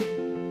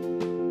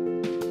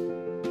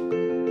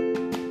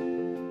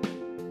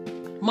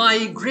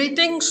My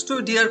greetings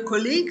to dear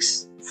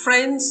colleagues,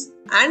 friends,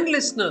 and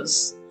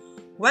listeners.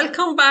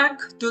 Welcome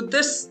back to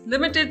this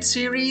limited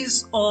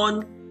series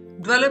on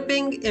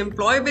Developing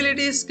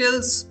Employability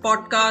Skills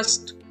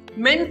podcast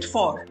meant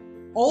for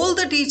all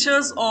the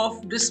teachers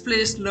of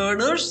displaced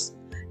learners,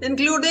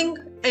 including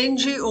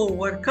NGO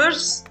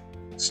workers,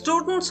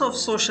 students of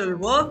social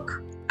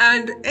work,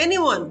 and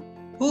anyone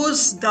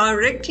who's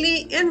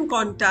directly in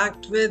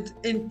contact with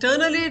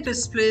internally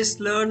displaced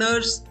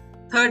learners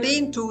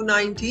 13 to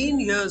 19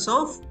 years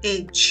of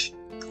age.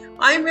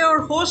 I'm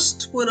your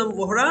host Poonam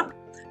Vohra,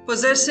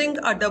 possessing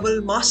a double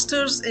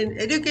master's in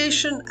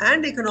education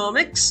and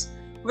economics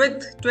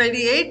with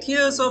 28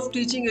 years of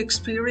teaching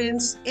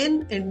experience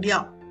in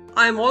India.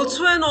 I'm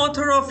also an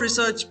author of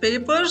research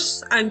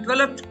papers and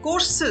developed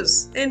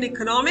courses in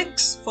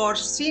economics for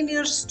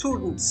senior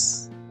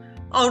students.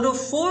 Out of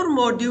 4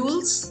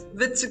 modules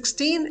with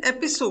 16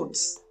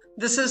 episodes,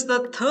 this is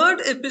the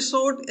 3rd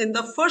episode in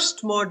the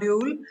first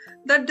module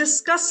that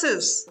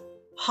discusses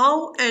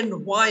how and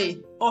why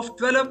of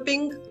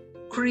developing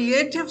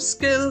creative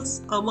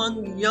skills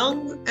among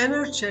young,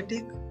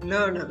 energetic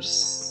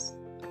learners.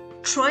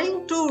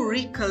 Trying to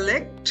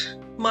recollect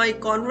my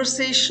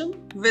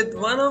conversation with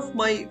one of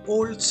my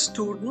old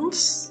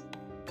students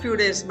a few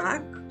days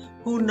back,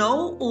 who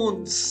now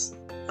owns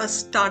a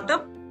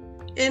startup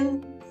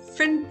in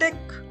fintech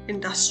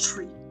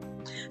industry.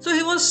 So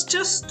he was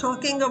just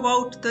talking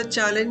about the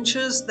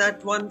challenges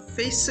that one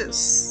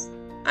faces,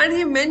 and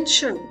he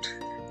mentioned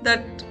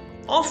that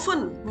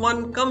often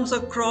one comes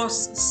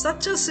across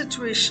such a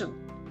situation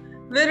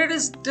where it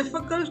is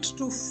difficult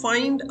to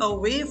find a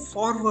way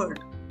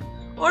forward,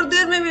 or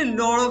there may be a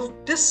lot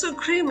of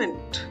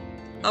disagreement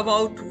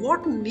about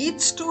what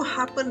needs to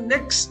happen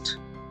next,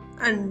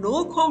 and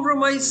no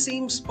compromise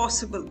seems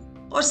possible.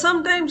 Or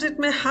sometimes it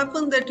may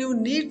happen that you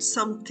need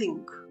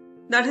something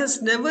that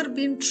has never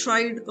been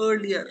tried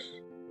earlier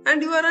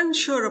and you are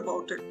unsure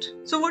about it.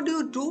 So what do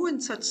you do in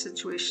such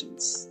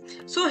situations?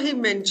 So he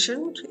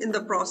mentioned in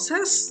the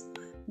process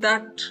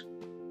that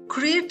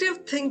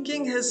creative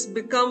thinking has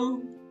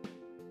become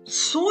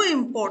so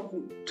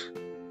important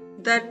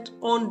that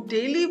on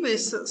daily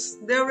basis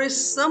there is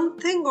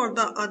something or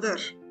the other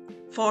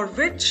for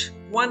which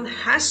one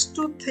has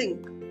to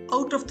think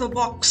out of the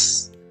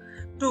box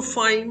to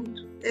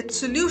find its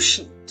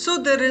solution. So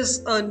there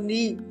is a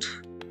need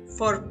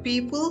for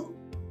people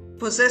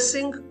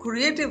possessing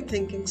creative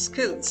thinking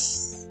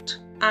skills.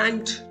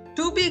 And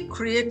to be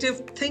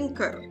creative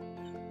thinker,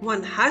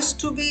 one has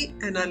to be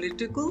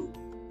analytical,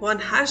 one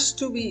has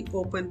to be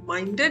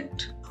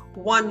open-minded,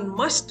 one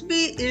must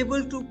be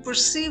able to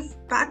perceive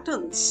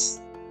patterns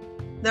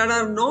that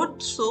are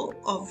not so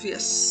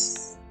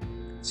obvious.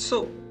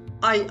 So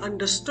I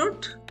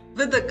understood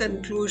with the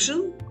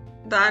conclusion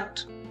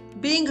that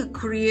being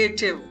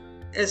creative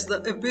is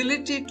the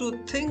ability to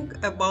think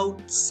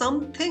about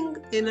something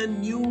in a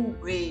new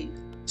way.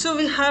 So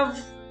we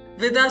have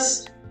with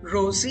us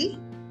Rosy.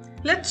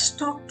 Let's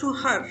talk to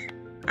her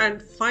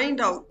and find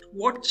out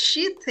what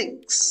she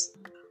thinks.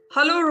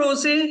 Hello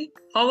Rosy,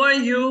 how are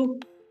you?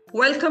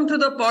 Welcome to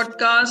the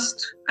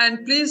podcast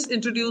and please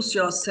introduce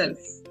yourself.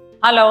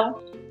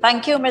 Hello,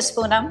 thank you Ms.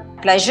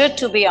 Poonam. Pleasure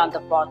to be on the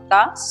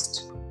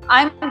podcast.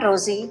 I'm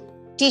Rosy,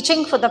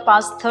 teaching for the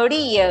past 30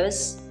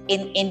 years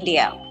in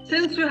India.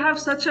 Since you have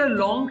such a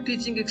long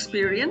teaching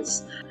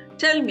experience,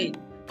 tell me,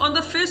 on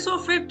the face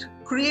of it,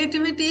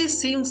 creativity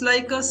seems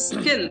like a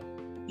skill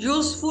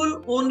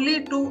useful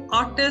only to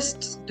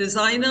artists,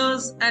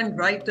 designers, and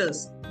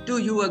writers. Do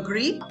you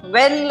agree?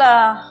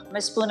 Well,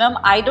 Ms. Poonam,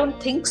 I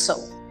don't think so.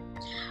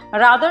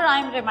 Rather,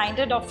 I'm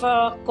reminded of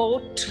a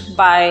quote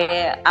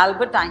by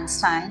Albert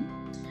Einstein.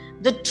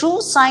 The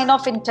true sign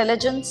of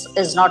intelligence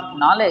is not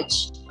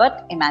knowledge,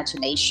 but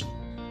imagination.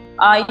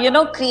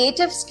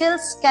 Creative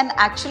skills can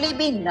actually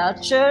be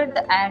nurtured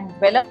and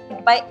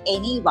developed by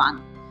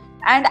anyone.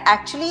 And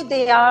actually,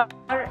 they are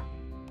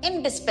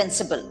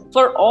indispensable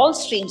for all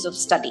streams of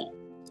study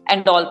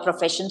and all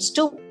professions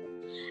too.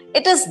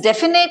 It is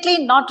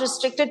definitely not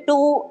restricted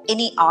to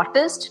any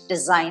artist,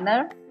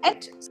 designer,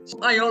 and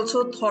I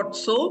also thought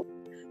so.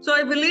 So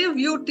I believe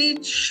you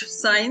teach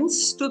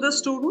science to the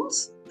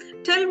students.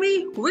 Tell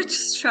me, which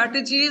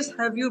strategies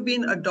have you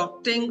been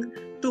adopting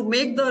to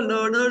make the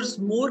learners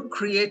more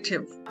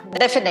creative?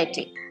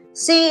 Definitely.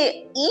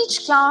 See,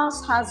 each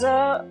class has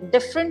a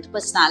different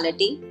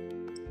personality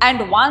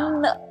and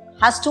one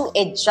has to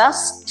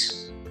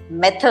adjust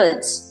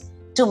methods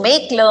to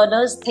make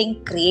learners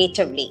think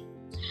creatively.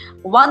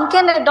 One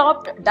can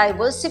adopt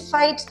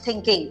diversified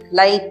thinking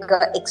like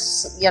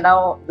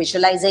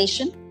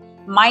visualization,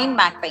 mind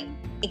mapping,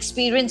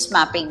 experience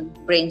mapping,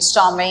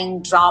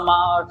 brainstorming,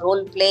 drama,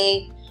 role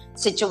play,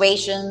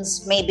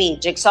 situations, maybe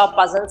jigsaw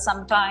puzzle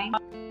sometime.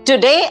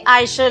 Today,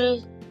 I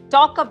shall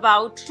talk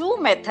about 2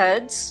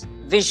 methods,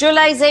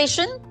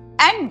 visualization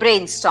and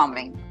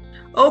brainstorming.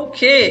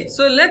 Okay,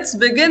 so let's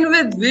begin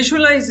with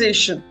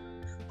visualization.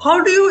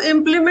 How do you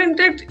implement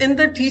it in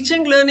the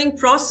teaching learning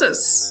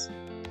process?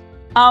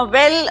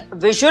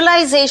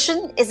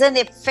 Visualization is an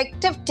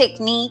effective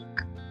technique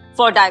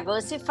for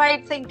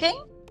diversified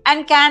thinking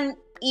and can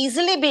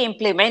easily be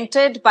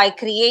implemented by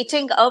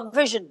creating a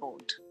vision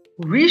board.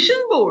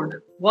 Vision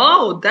board?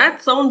 Wow,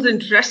 that sounds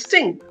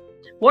interesting.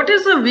 What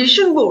is a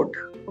vision board?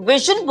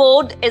 Vision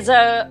board is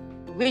a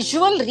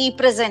visual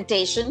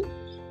representation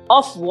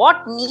of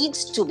what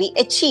needs to be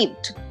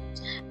achieved.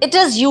 It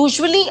is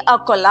usually a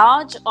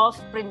collage of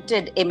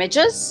printed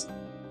images,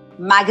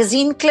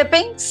 magazine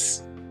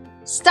clippings,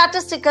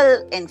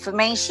 statistical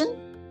information,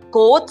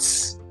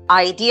 quotes,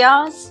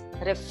 ideas,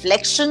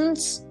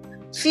 reflections,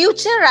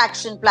 future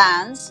action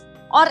plans,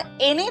 or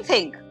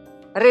anything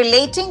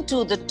relating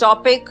to the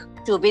topic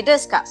to be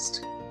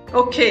discussed.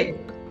 Okay,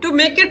 to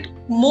make it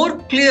more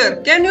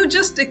clear, can you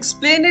just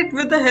explain it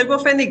with the help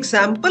of an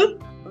example?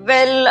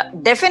 Well,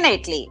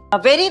 definitely.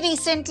 Very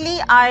recently,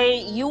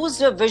 I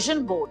used a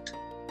vision board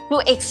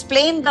to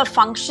explain the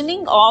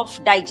functioning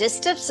of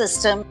digestive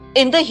system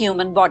in the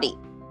human body.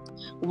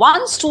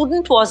 One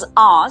student was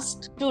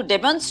asked to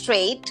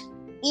demonstrate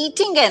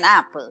eating an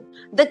apple.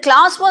 The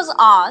class was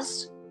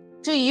asked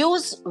to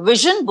use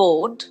vision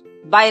board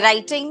by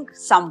writing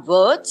some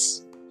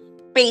words,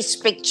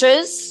 paste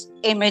pictures,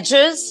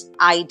 images,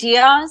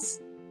 ideas,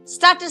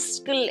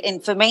 statistical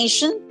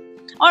information,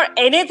 or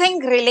anything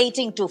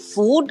relating to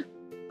food,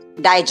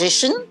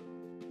 digestion,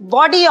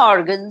 body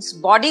organs,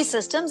 body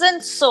systems,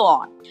 and so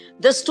on.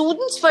 The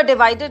students were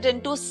divided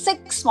into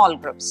 6 small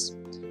groups,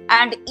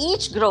 and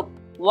each group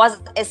was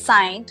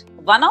assigned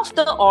one of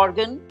the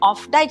organ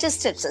of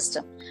digestive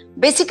system.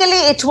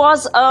 Basically, it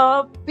was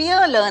a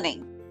peer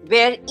learning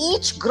where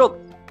each group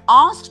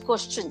asked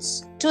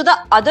questions to the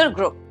other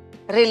group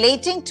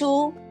relating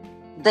to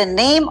the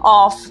name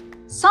of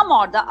some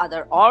or the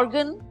other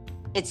organ,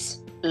 its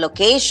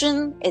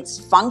location, its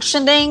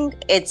functioning,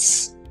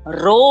 its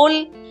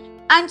role,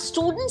 and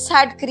students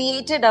had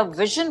created a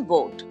vision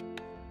board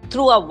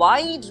through a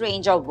wide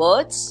range of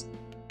words,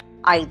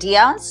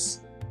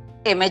 ideas,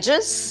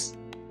 images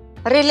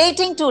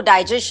relating to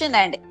digestion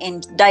and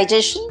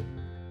indigestion,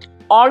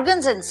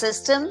 organs and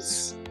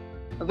systems,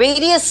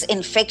 various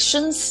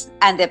infections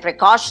and their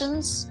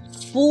precautions,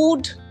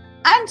 food,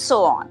 and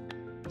so on.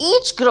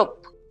 Each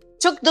group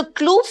took the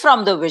clue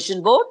from the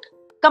vision board,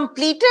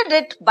 completed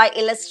it by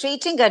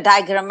illustrating a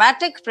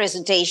diagrammatic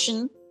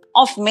presentation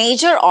of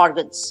major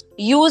organs,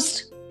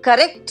 used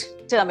correct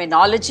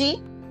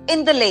terminology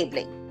in the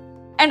labeling,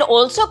 and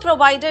also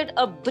provided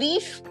a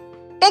brief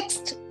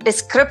text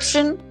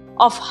description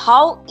of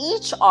how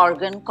each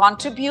organ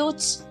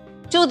contributes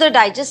to the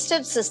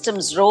digestive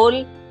system's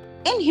role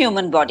in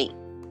human body.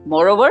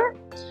 Moreover,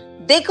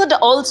 they could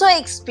also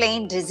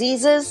explain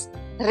diseases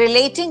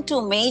relating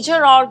to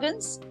major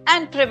organs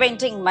and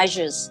preventing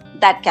measures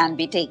that can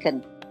be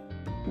taken.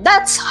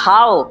 That's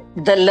how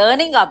the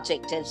learning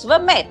objectives were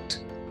met.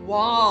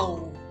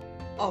 Wow,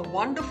 a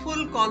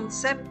wonderful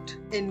concept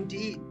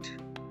indeed.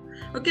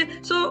 Okay,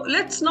 so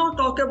let's now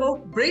talk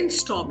about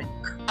brainstorming.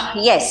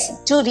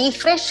 Yes, to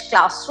refresh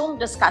classroom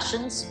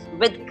discussions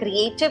with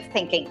creative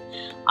thinking,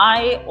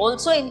 I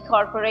also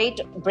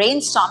incorporate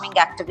brainstorming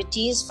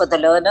activities for the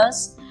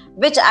learners,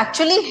 which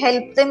actually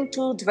help them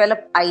to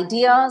develop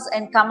ideas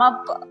and come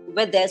up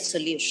with their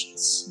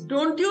solutions.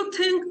 Don't you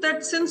think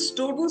that since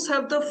students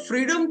have the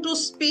freedom to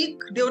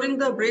speak during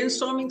the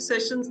brainstorming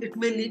sessions, it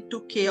may lead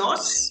to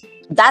chaos?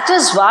 That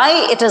is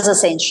why it is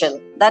essential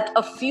that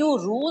a few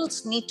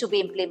rules need to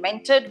be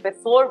implemented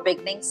before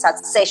beginning such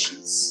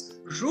sessions.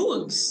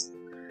 Rules?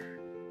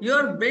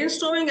 Your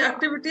brainstorming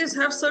activities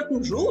have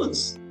certain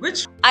rules.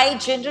 Which? I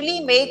generally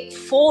make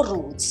 4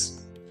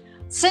 rules.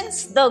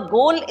 Since the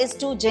goal is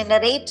to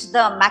generate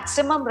the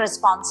maximum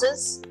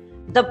responses,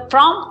 the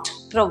prompt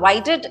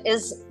provided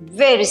is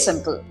very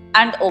simple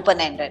and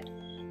open-ended,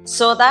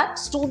 so that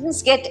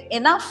students get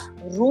enough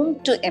room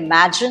to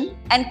imagine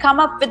and come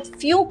up with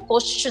few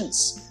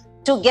questions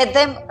to get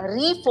them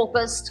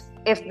refocused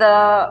if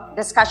the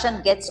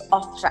discussion gets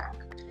off track.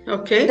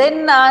 Okay.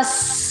 Then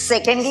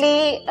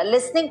secondly,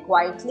 listening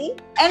quietly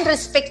and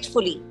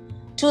respectfully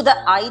to the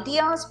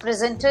ideas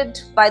presented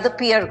by the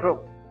peer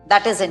group,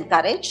 that is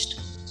encouraged,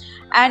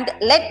 and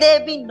let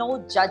there be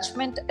no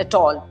judgment at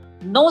all.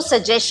 No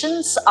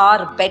suggestions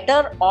are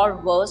better or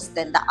worse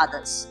than the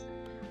others.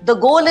 The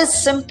goal is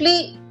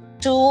simply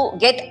to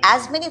get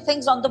as many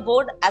things on the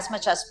board as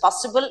much as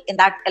possible in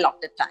that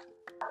allotted time.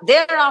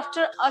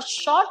 Thereafter, a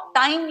short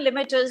time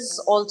limit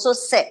is also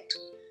set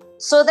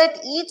so that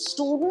each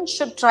student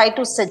should try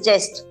to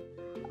suggest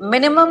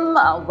minimum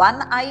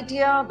 1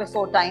 idea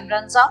before time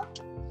runs out.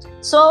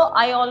 So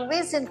I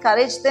always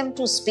encourage them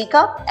to speak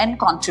up and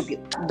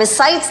contribute.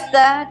 Besides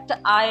that,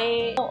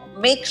 I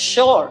make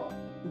sure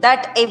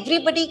that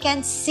everybody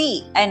can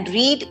see and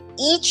read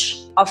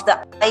each of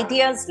the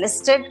ideas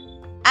listed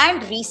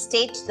and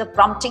restate the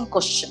prompting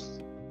question.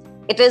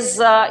 It is,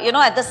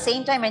 at the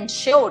same time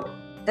ensured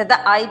that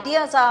the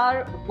ideas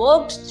are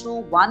worked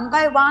through one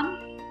by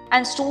one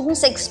and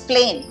students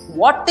explain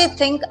what they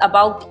think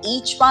about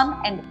each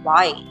one and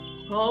why.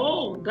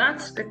 Oh,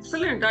 that's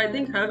excellent. I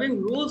think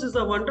having rules is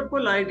a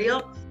wonderful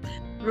idea.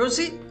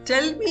 Rosy,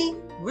 tell me,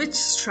 which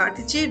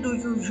strategy do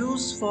you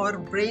use for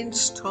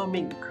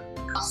brainstorming?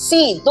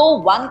 See, though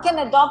one can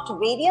adopt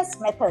various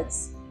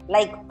methods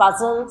like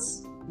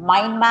puzzles,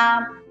 mind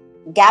map,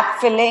 gap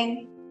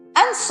filling,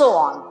 and so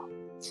on,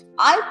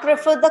 I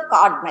prefer the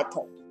card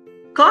method.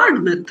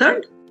 Card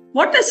method?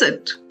 What is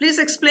it? Please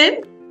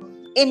explain.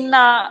 In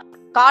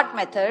card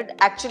method,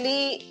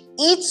 actually,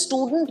 each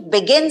student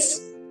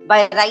begins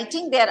by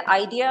writing their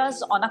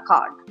ideas on a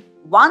card.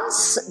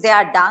 Once they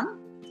are done,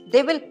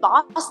 they will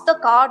pass the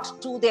card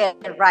to their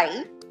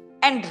right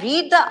and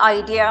read the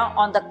idea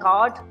on the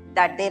card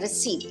that they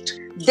received.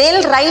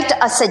 They'll write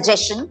a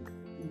suggestion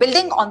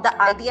building on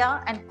the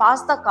idea and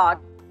pass the card.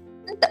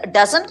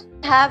 Doesn't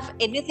have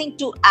anything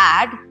to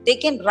add, they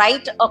can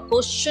write a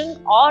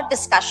question or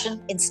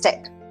discussion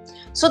instead.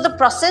 So the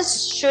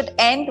process should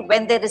end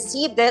when they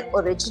receive their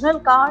original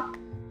card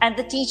and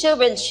the teacher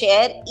will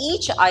share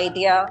each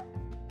idea.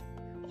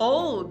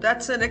 Oh,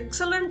 that's an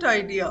excellent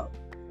idea.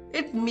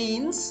 It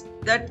means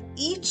that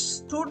each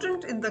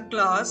student in the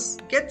class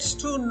gets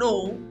to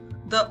know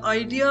the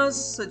ideas,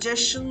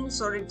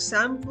 suggestions, or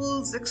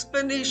examples,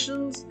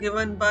 explanations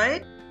given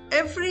by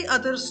every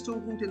other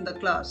student in the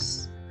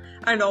class.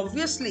 And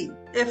obviously,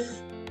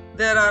 if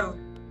there are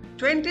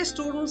 20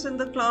 students in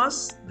the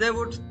class, they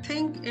would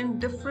think in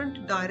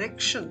different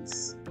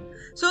directions.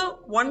 So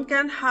one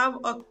can have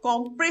a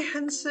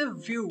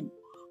comprehensive view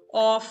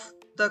of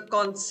the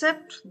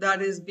concept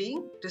that is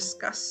being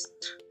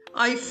discussed.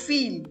 I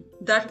feel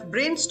that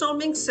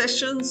brainstorming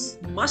sessions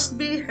must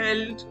be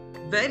held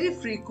very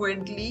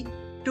frequently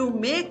to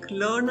make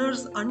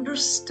learners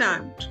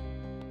understand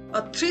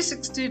a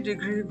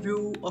 360-degree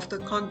view of the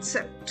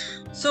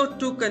concept. So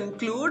to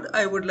conclude,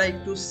 I would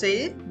like to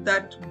say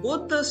that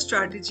both the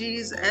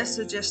strategies as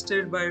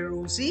suggested by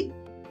Rosy,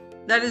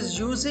 that is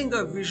using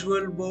a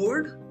visual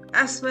board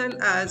as well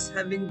as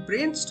having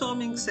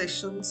brainstorming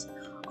sessions,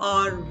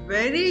 are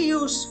very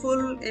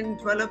useful in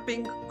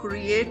developing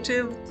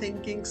creative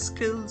thinking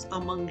skills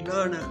among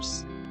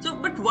learners. So,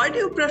 but why do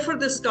you prefer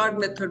this card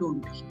method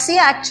only? See,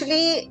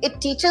 actually, it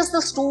teaches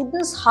the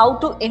students how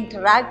to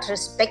interact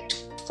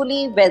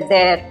respectfully with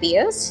their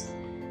peers.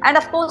 And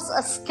of course,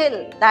 a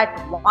skill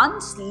that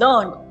once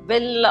learned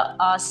will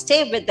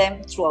stay with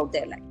them throughout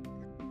their life.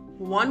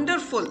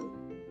 Wonderful.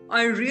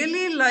 I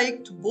really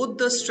liked both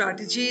the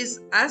strategies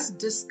as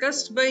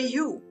discussed by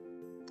you.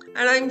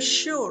 And I'm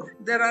sure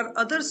there are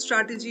other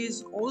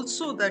strategies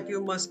also that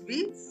you must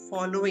be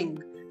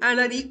following and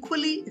are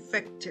equally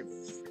effective.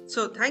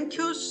 So thank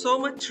you so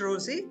much,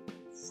 Rosy,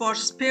 for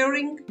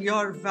sparing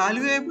your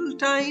valuable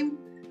time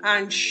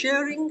and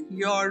sharing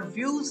your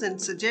views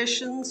and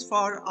suggestions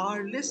for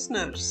our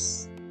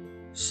listeners.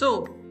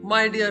 So,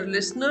 my dear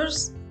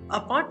listeners,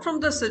 apart from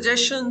the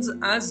suggestions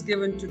as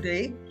given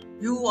today,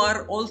 you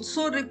are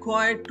also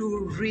required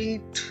to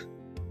read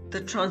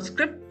the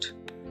transcript,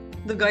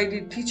 the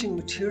guided teaching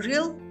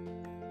material,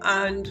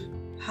 and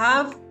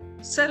have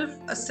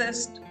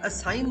self-assessed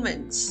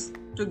assignments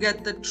to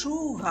get the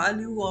true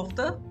value of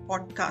the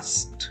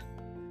podcast.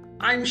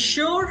 I'm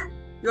sure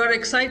you are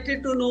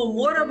excited to know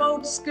more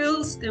about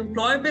skills,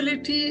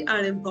 employability,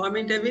 and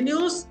employment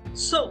avenues.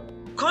 So,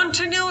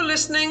 continue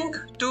listening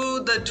to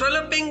the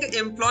Developing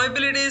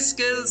Employability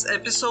Skills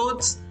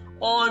episodes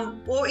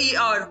on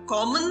OER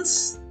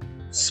Commons,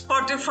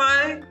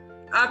 Spotify,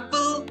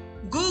 Apple,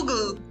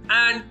 Google,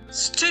 and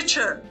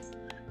Stitcher.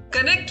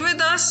 Connect with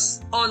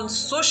us on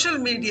social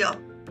media.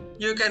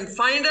 You can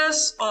find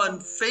us on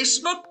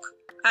Facebook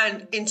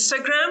and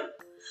Instagram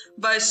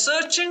by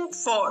searching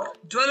for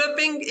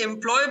Developing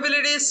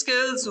Employability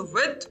Skills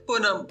with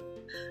Poonam.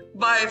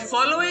 By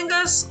following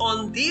us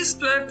on these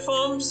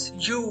platforms,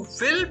 you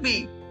will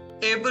be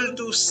able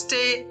to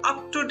stay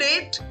up to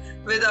date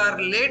with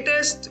our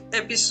latest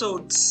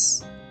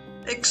episodes,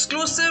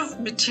 exclusive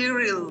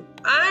material,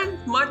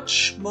 and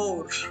much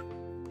more.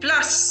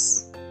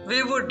 Plus,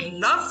 we would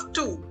love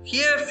to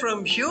hear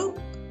from you,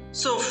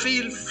 so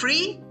feel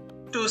free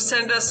to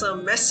send us a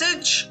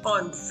message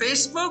on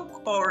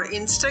Facebook or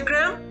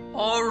Instagram,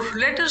 or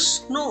let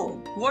us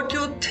know what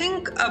you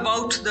think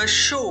about the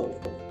show.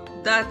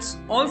 That's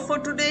all for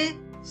today.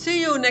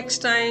 See you next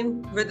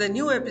time with a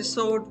new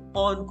episode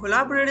on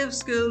collaborative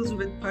skills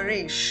with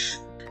Paresh.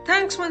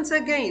 Thanks once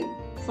again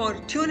for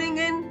tuning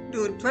in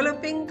to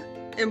Developing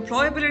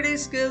Employability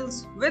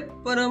Skills with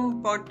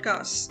Poonam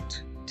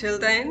podcast. Till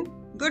then,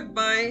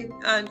 goodbye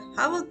and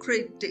have a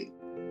great day.